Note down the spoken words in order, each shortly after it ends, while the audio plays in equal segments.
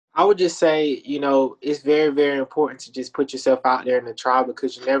I would just say, it's very, very important to just put yourself out there in the trial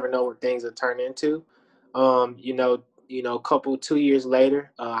because you never know what things will turn into. Couple 2 years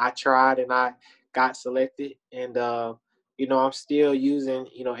later, I tried and I got selected, and I'm still using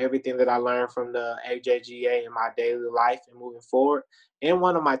everything that I learned from the AJGA in my daily life and moving forward. And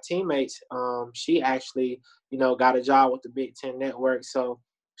one of my teammates, she actually got a job with the Big Ten Network, so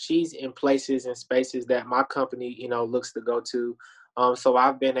she's in places and spaces that my company looks to go to. So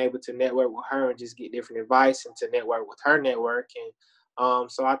I've been able to network with her and just get different advice and to network with her network.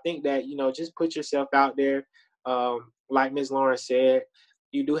 And so I think that, just put yourself out there. Like Ms. Lawrence said,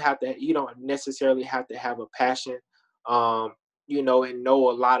 you don't necessarily have to have a passion, um, and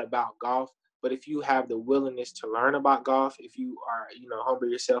know a lot about golf. But if you have the willingness to learn about golf, if you are, humble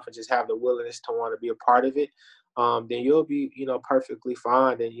yourself and just have the willingness to want to be a part of it, then you'll be, perfectly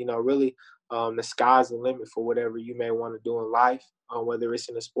fine. And, really, the sky's the limit for whatever you may want to do in life, whether it's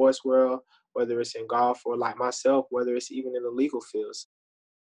in the sports world, whether it's in golf, or like myself, whether it's even in the legal fields.